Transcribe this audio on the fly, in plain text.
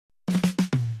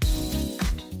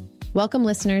Welcome,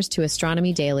 listeners, to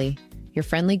Astronomy Daily, your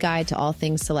friendly guide to all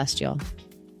things celestial.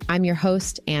 I'm your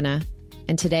host, Anna,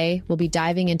 and today we'll be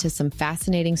diving into some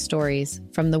fascinating stories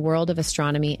from the world of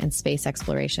astronomy and space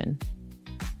exploration.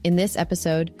 In this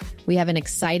episode, we have an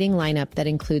exciting lineup that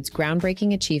includes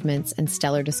groundbreaking achievements and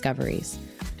stellar discoveries.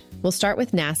 We'll start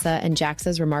with NASA and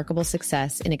JAXA's remarkable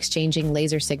success in exchanging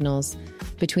laser signals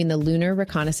between the Lunar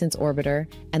Reconnaissance Orbiter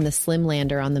and the SLIM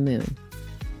lander on the Moon.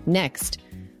 Next,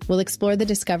 we'll explore the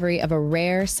discovery of a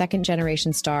rare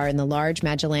second-generation star in the Large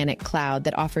Magellanic Cloud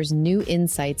that offers new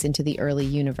insights into the early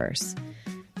universe.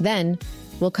 Then,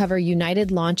 we'll cover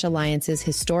United Launch Alliance's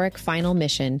historic final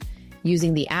mission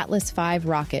using the Atlas V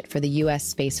rocket for the U.S.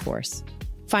 Space Force.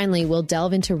 Finally, we'll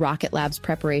delve into Rocket Lab's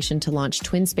preparation to launch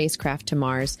twin spacecraft to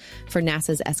Mars for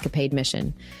NASA's ESCAPADE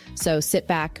mission. So sit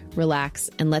back, relax,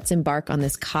 and let's embark on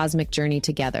this cosmic journey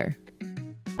together.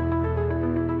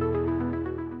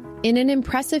 In an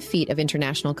impressive feat of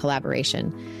international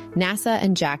collaboration, NASA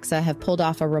and JAXA have pulled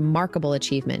off a remarkable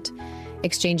achievement,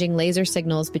 exchanging laser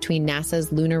signals between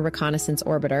NASA's Lunar Reconnaissance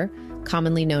Orbiter,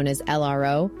 commonly known as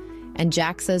LRO, and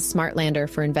JAXA's Smart Lander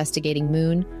for investigating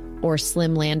Moon, or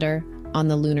SLIM lander, on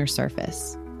the lunar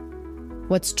surface.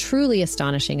 What's truly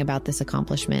astonishing about this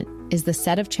accomplishment is the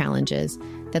set of challenges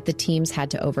that the teams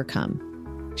had to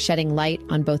overcome, shedding light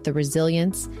on both the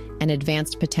resilience and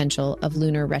advanced potential of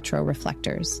lunar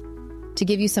retroreflectors. To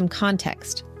give you some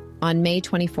context, on May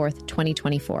 24,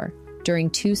 2024, during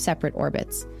two separate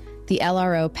orbits, the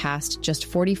LRO passed just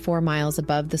 44 miles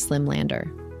above the SLIM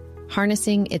lander.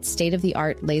 Harnessing its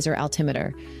state-of-the-art laser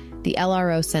altimeter, the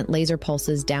LRO sent laser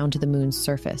pulses down to the Moon's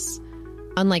surface.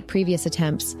 Unlike previous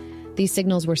attempts, these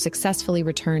signals were successfully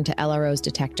returned to LRO's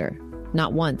detector,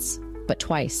 not once, but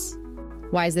twice.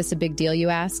 Why is this a big deal, you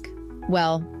ask?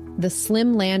 Well, the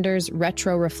SLIM lander's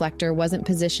retroreflector wasn't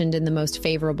positioned in the most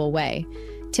favorable way.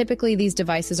 Typically, these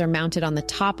devices are mounted on the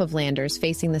top of landers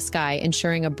facing the sky,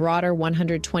 ensuring a broader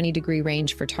 120-degree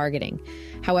range for targeting.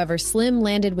 However, SLIM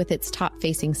landed with its top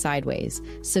facing sideways,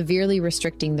 severely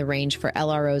restricting the range for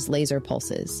LRO's laser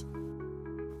pulses.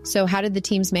 So how did the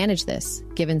teams manage this,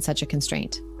 given such a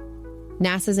constraint?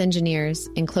 NASA's engineers,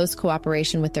 in close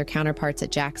cooperation with their counterparts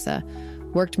at JAXA,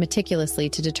 worked meticulously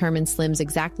to determine SLIM's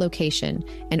exact location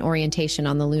and orientation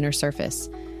on the lunar surface.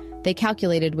 They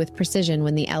calculated with precision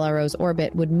when the LRO's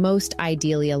orbit would most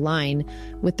ideally align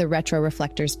with the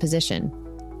retroreflector's position,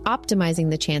 optimizing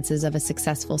the chances of a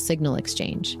successful signal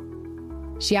exchange.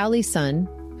 Xiaoli Sun,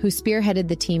 who spearheaded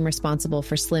the team responsible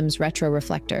for SLIM's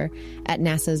retroreflector at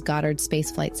NASA's Goddard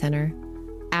Space Flight Center,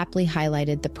 aptly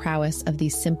highlighted the prowess of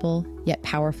these simple yet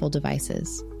powerful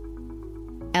devices.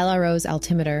 LRO's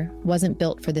altimeter wasn't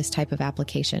built for this type of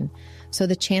application, so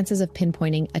the chances of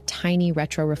pinpointing a tiny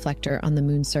retroreflector on the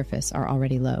Moon's surface are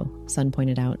already low, Sun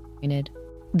pointed out.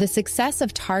 The success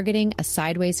of targeting a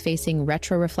sideways-facing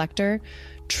retroreflector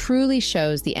truly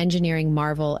shows the engineering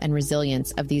marvel and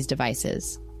resilience of these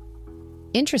devices.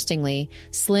 Interestingly,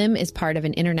 SLIM is part of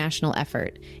an international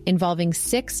effort involving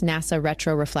 6 NASA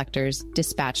retroreflectors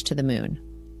dispatched to the Moon.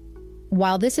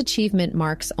 While this achievement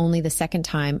marks only the second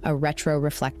time a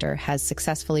retroreflector has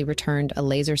successfully returned a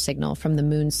laser signal from the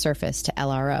Moon's surface to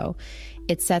LRO,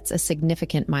 it sets a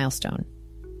significant milestone.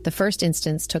 The first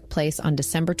instance took place on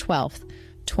December 12,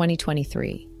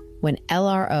 2023, when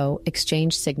LRO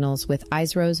exchanged signals with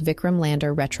ISRO's Vikram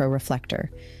lander retroreflector.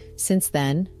 Since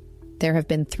then, there have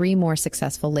been 3 more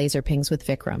successful laser pings with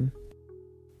Vikram.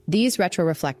 These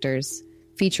retroreflectors,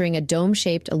 featuring a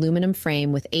dome-shaped aluminum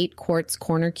frame with 8 quartz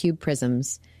corner cube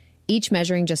prisms, each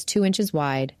measuring just 2 inches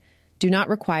wide, do not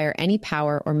require any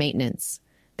power or maintenance.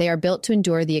 They are built to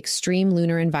endure the extreme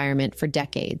lunar environment for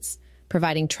decades,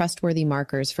 providing trustworthy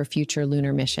markers for future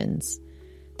lunar missions.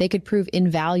 They could prove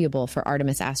invaluable for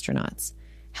Artemis astronauts,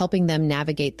 helping them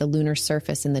navigate the lunar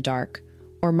surface in the dark,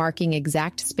 or marking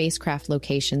exact spacecraft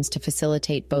locations to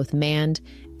facilitate both manned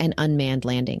and unmanned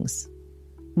landings.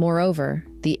 Moreover,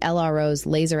 the LRO's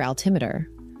laser altimeter,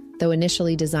 though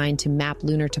initially designed to map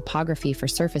lunar topography for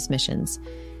surface missions,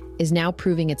 is now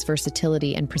proving its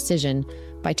versatility and precision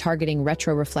by targeting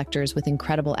retroreflectors with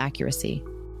incredible accuracy.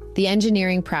 The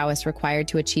engineering prowess required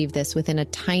to achieve this within a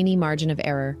tiny margin of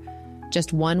error,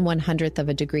 just 1/100th of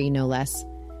a degree no less,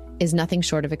 is nothing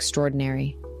short of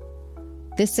extraordinary.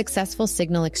 This successful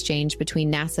signal exchange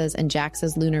between NASA's and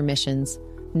JAXA's lunar missions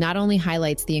not only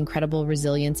highlights the incredible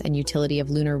resilience and utility of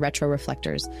lunar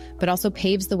retroreflectors, but also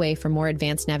paves the way for more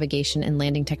advanced navigation and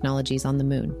landing technologies on the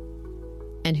Moon.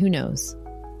 And who knows?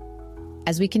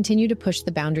 As we continue to push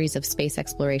the boundaries of space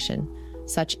exploration,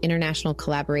 such international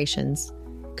collaborations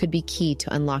could be key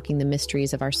to unlocking the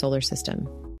mysteries of our solar system.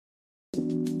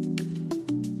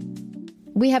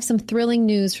 We have some thrilling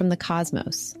news from the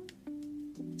cosmos.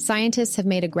 Scientists have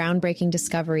made a groundbreaking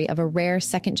discovery of a rare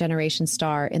second-generation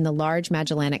star in the Large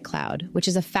Magellanic Cloud, which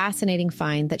is a fascinating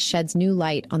find that sheds new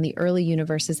light on the early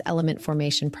universe's element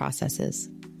formation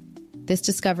processes. This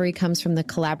discovery comes from the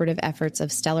collaborative efforts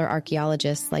of stellar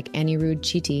archaeologists like Anirudh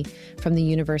Chitty from the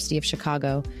University of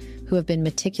Chicago, who have been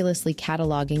meticulously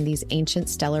cataloging these ancient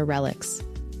stellar relics.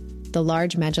 The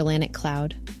Large Magellanic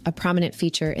Cloud, a prominent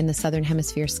feature in the southern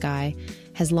hemisphere sky,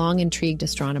 has long intrigued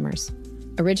astronomers.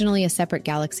 Originally a separate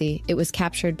galaxy, it was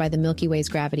captured by the Milky Way's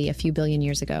gravity a few billion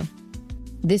years ago.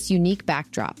 This unique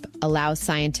backdrop allows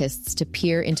scientists to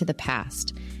peer into the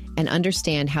past and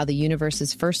understand how the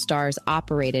universe's first stars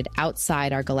operated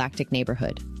outside our galactic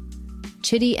neighborhood.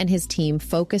 Chitty and his team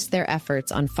focused their efforts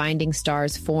on finding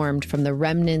stars formed from the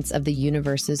remnants of the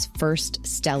universe's first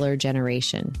stellar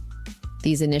generation.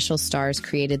 These initial stars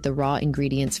created the raw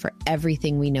ingredients for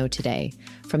everything we know today,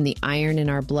 from the iron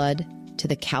in our blood to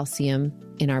the calcium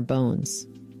in our bones.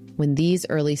 When these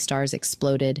early stars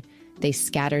exploded, they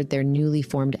scattered their newly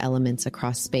formed elements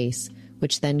across space,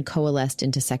 which then coalesced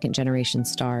into second-generation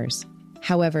stars.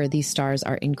 However, these stars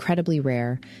are incredibly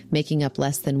rare, making up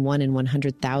less than 1 in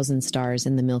 100,000 stars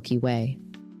in the Milky Way.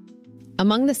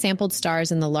 Among the sampled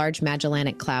stars in the Large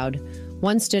Magellanic Cloud,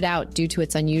 one stood out due to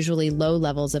its unusually low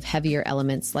levels of heavier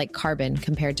elements like carbon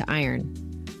compared to iron.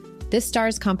 This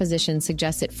star's composition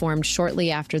suggests it formed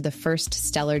shortly after the first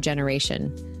stellar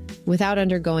generation, without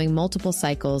undergoing multiple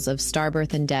cycles of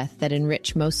starbirth and death that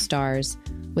enrich most stars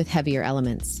with heavier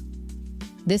elements.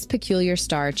 This peculiar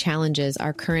star challenges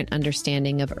our current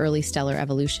understanding of early stellar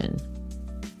evolution.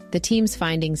 The team's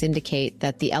findings indicate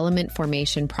that the element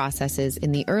formation processes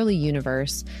in the early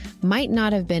universe might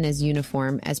not have been as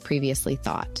uniform as previously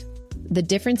thought. The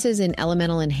differences in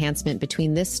elemental enhancement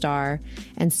between this star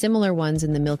and similar ones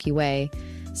in the Milky Way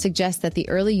suggest that the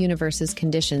early universe's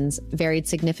conditions varied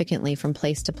significantly from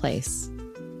place to place.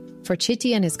 For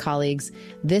Chitty and his colleagues,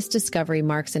 this discovery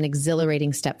marks an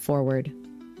exhilarating step forward.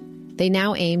 They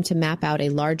now aim to map out a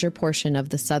larger portion of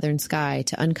the southern sky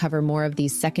to uncover more of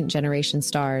these second-generation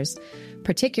stars,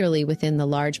 particularly within the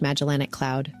Large Magellanic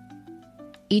Cloud.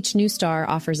 Each new star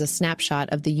offers a snapshot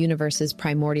of the universe's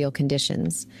primordial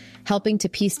conditions, helping to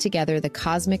piece together the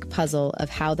cosmic puzzle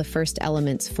of how the first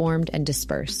elements formed and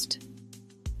dispersed.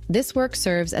 This work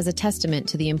serves as a testament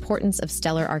to the importance of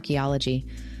stellar archaeology,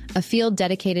 a field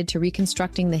dedicated to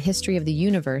reconstructing the history of the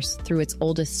universe through its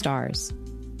oldest stars.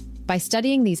 By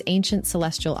studying these ancient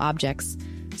celestial objects,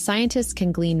 scientists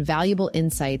can glean valuable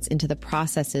insights into the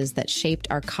processes that shaped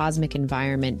our cosmic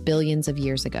environment billions of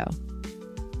years ago.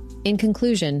 In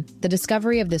conclusion, the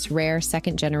discovery of this rare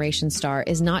second-generation star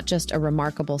is not just a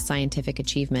remarkable scientific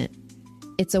achievement.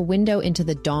 It's a window into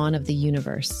the dawn of the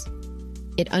universe.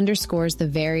 It underscores the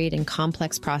varied and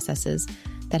complex processes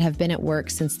that have been at work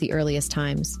since the earliest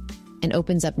times and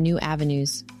opens up new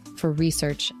avenues for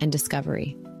research and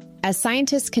discovery. As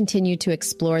scientists continue to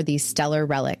explore these stellar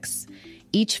relics,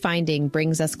 each finding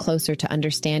brings us closer to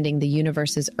understanding the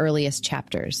universe's earliest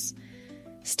chapters.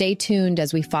 Stay tuned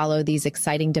as we follow these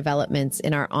exciting developments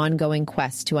in our ongoing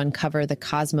quest to uncover the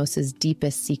cosmos's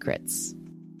deepest secrets.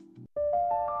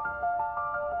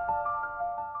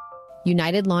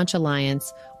 United Launch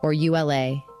Alliance, or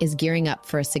ULA, is gearing up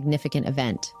for a significant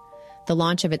event, the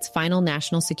launch of its final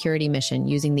national security mission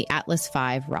using the Atlas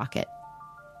V rocket.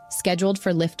 Scheduled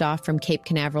for liftoff from Cape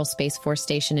Canaveral Space Force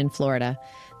Station in Florida,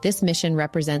 this mission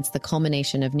represents the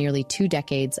culmination of nearly 2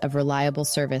 decades of reliable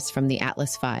service from the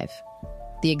Atlas V.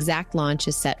 The exact launch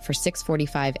is set for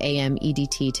 6:45 a.m.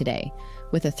 EDT today,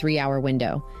 with a 3-hour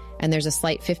window, and there's a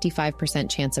slight 55%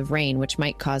 chance of rain, which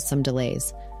might cause some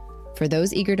delays. For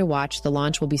those eager to watch, the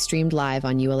launch will be streamed live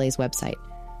on ULA's website.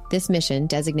 This mission,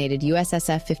 designated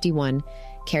USSF-51,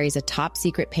 carries a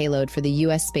top-secret payload for the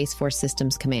U.S. Space Force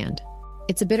Systems Command.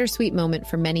 It's a bittersweet moment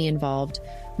for many involved,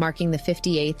 marking the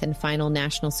 58th and final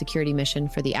national security mission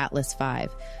for the Atlas V,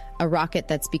 a rocket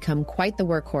that's become quite the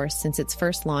workhorse since its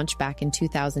first launch back in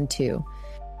 2002.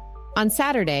 On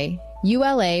Saturday,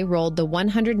 ULA rolled the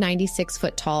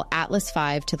 196-foot-tall Atlas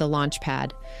V to the launch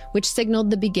pad, which signaled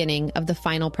the beginning of the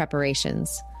final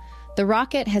preparations. The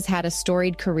rocket has had a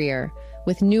storied career,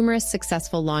 with numerous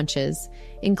successful launches,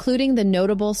 including the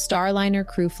notable Starliner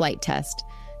crew flight test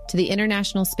to the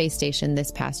International Space Station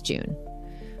this past June.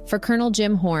 For Colonel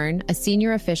Jim Horn, a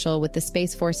senior official with the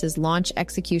Space Force's Launch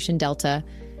Execution Delta,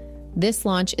 this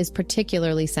launch is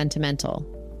particularly sentimental.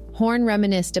 Horn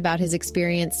reminisced about his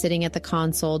experience sitting at the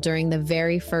console during the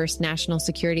very first national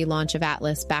security launch of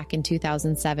Atlas back in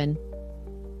 2007.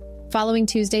 Following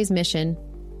Tuesday's mission,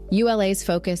 ULA's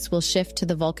focus will shift to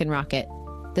the Vulcan rocket,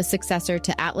 the successor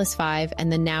to Atlas V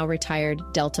and the now retired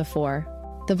Delta IV.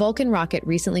 The Vulcan rocket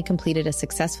recently completed a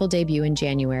successful debut in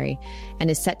January and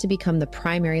is set to become the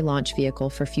primary launch vehicle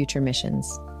for future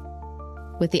missions.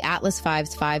 With the Atlas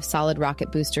V's 5 solid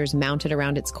rocket boosters mounted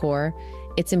around its core,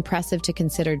 it's impressive to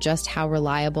consider just how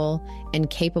reliable and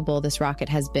capable this rocket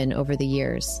has been over the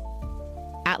years.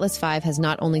 Atlas V has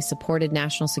not only supported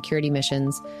national security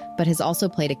missions, but has also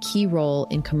played a key role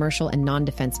in commercial and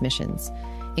non-defense missions,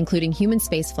 including human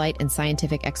spaceflight and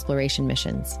scientific exploration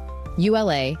missions.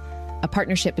 ULA, a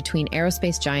partnership between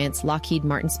aerospace giants Lockheed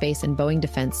Martin Space and Boeing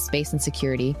Defense, Space and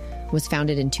Security, was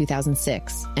founded in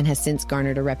 2006 and has since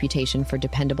garnered a reputation for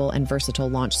dependable and versatile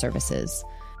launch services.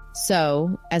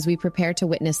 So, as we prepare to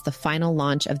witness the final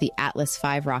launch of the Atlas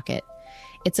V rocket,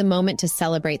 it's a moment to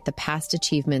celebrate the past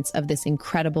achievements of this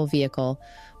incredible vehicle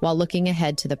while looking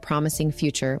ahead to the promising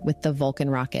future with the Vulcan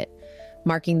rocket,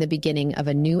 marking the beginning of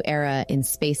a new era in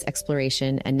space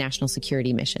exploration and national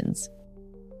security missions.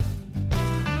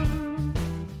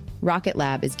 Rocket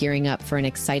Lab is gearing up for an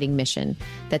exciting mission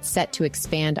that's set to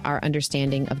expand our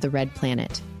understanding of the Red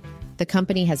Planet. The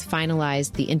company has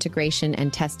finalized the integration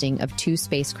and testing of 2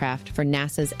 spacecraft for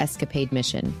NASA's ESCAPADE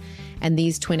mission, and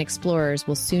these twin explorers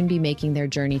will soon be making their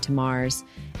journey to Mars.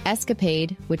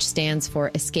 ESCAPADE, which stands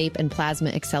for Escape and Plasma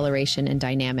Acceleration and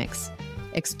Dynamics.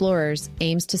 Explorers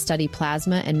aims to study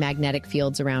plasma and magnetic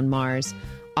fields around Mars,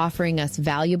 offering us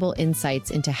valuable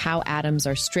insights into how atoms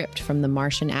are stripped from the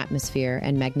Martian atmosphere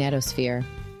and magnetosphere.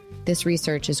 This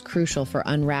research is crucial for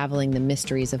unraveling the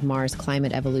mysteries of Mars'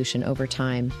 climate evolution over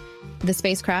time. The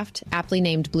spacecraft, aptly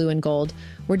named Blue and Gold,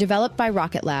 were developed by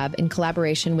Rocket Lab in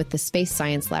collaboration with the Space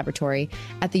Science Laboratory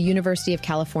at the University of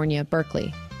California,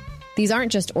 Berkeley. These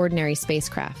aren't just ordinary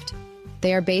spacecraft.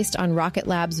 They are based on Rocket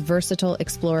Lab's versatile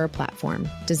Explorer platform,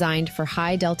 designed for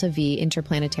high delta-V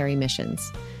interplanetary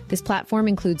missions. This platform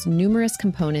includes numerous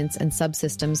components and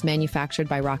subsystems manufactured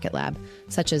by Rocket Lab,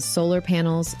 such as solar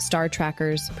panels, star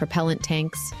trackers, propellant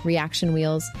tanks, reaction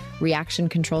wheels, reaction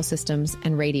control systems,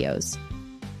 and radios.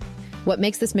 What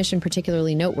makes this mission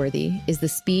particularly noteworthy is the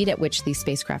speed at which these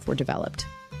spacecraft were developed.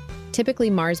 Typically,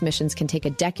 Mars missions can take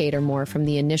a decade or more from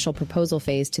the initial proposal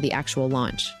phase to the actual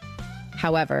launch.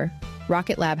 However,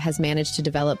 Rocket Lab has managed to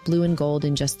develop Blue and Gold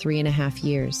in just 3.5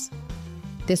 years.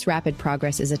 This rapid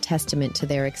progress is a testament to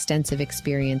their extensive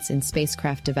experience in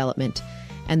spacecraft development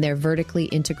and their vertically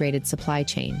integrated supply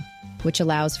chain, which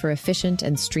allows for efficient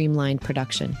and streamlined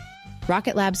production.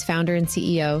 Rocket Lab's founder and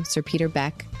CEO, Sir Peter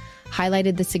Beck,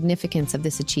 highlighted the significance of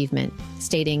this achievement,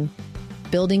 stating,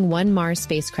 "Building one Mars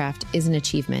spacecraft is an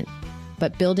achievement,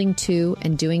 but building 2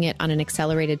 and doing it on an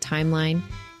accelerated timeline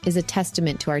is a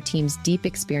testament to our team's deep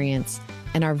experience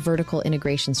and our vertical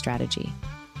integration strategy.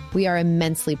 We are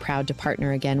immensely proud to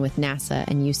partner again with NASA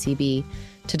and UCB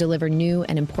to deliver new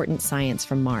and important science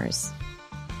from Mars."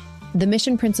 The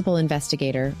mission principal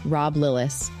investigator, Rob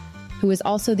Lillis, who is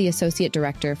also the Associate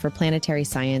Director for Planetary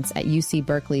Science at UC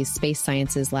Berkeley's Space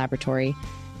Sciences Laboratory,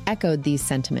 echoed these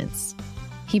sentiments.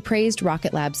 He praised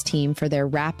Rocket Lab's team for their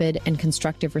rapid and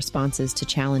constructive responses to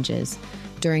challenges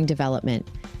during development,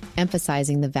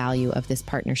 emphasizing the value of this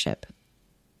partnership.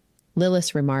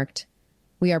 Lillis remarked,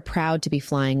 "We are proud to be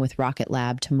flying with Rocket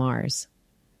Lab to Mars.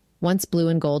 Once Blue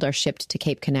and Gold are shipped to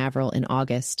Cape Canaveral in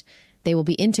August, they will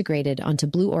be integrated onto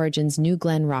Blue Origin's New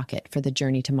Glenn rocket for the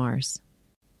journey to Mars."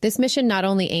 This mission not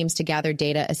only aims to gather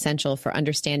data essential for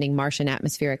understanding Martian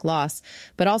atmospheric loss,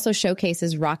 but also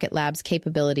showcases Rocket Lab's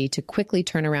capability to quickly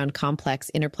turn around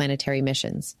complex interplanetary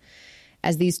missions.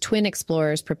 As these twin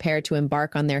explorers prepare to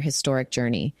embark on their historic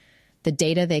journey, the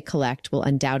data they collect will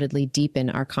undoubtedly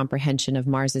deepen our comprehension of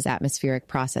Mars's atmospheric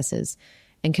processes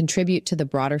and contribute to the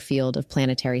broader field of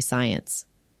planetary science.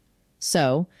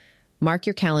 So, mark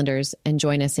your calendars and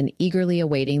join us in eagerly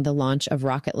awaiting the launch of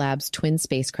Rocket Lab's twin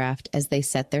spacecraft as they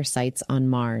set their sights on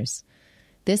Mars.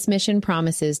 This mission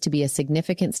promises to be a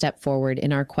significant step forward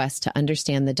in our quest to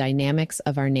understand the dynamics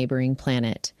of our neighboring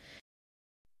planet.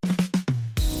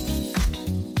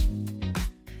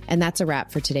 And that's a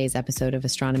wrap for today's episode of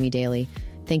Astronomy Daily.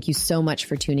 Thank you so much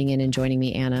for tuning in and joining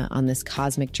me, Anna, on this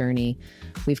cosmic journey.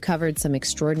 We've covered some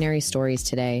extraordinary stories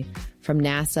today, from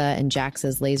NASA and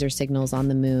JAXA's laser signals on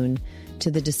the moon to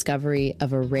the discovery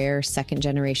of a rare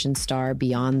second-generation star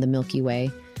beyond the Milky Way,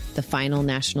 the final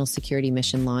national security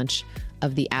mission launch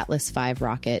of the Atlas V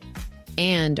rocket,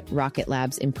 and Rocket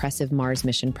Lab's impressive Mars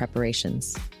mission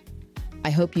preparations. I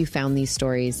hope you found these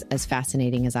stories as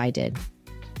fascinating as I did.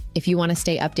 If you want to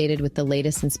stay updated with the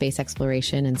latest in space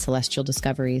exploration and celestial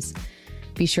discoveries,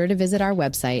 be sure to visit our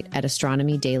website at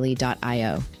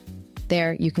astronomydaily.io.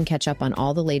 There, you can catch up on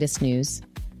all the latest news,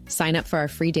 sign up for our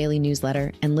free daily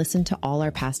newsletter, and listen to all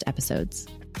our past episodes.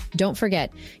 Don't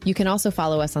forget, you can also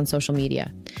follow us on social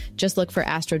media. Just look for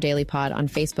Astro Daily Pod on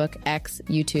Facebook, X,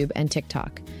 YouTube, and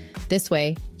TikTok. This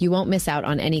way, you won't miss out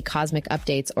on any cosmic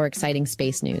updates or exciting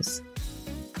space news.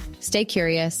 Stay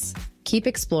curious, keep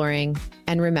exploring,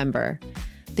 and remember,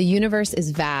 the universe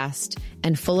is vast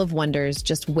and full of wonders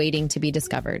just waiting to be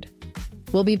discovered.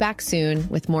 We'll be back soon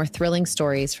with more thrilling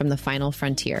stories from the final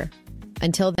frontier.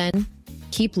 Until then,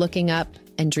 keep looking up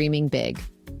and dreaming big.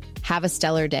 Have a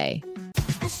stellar day.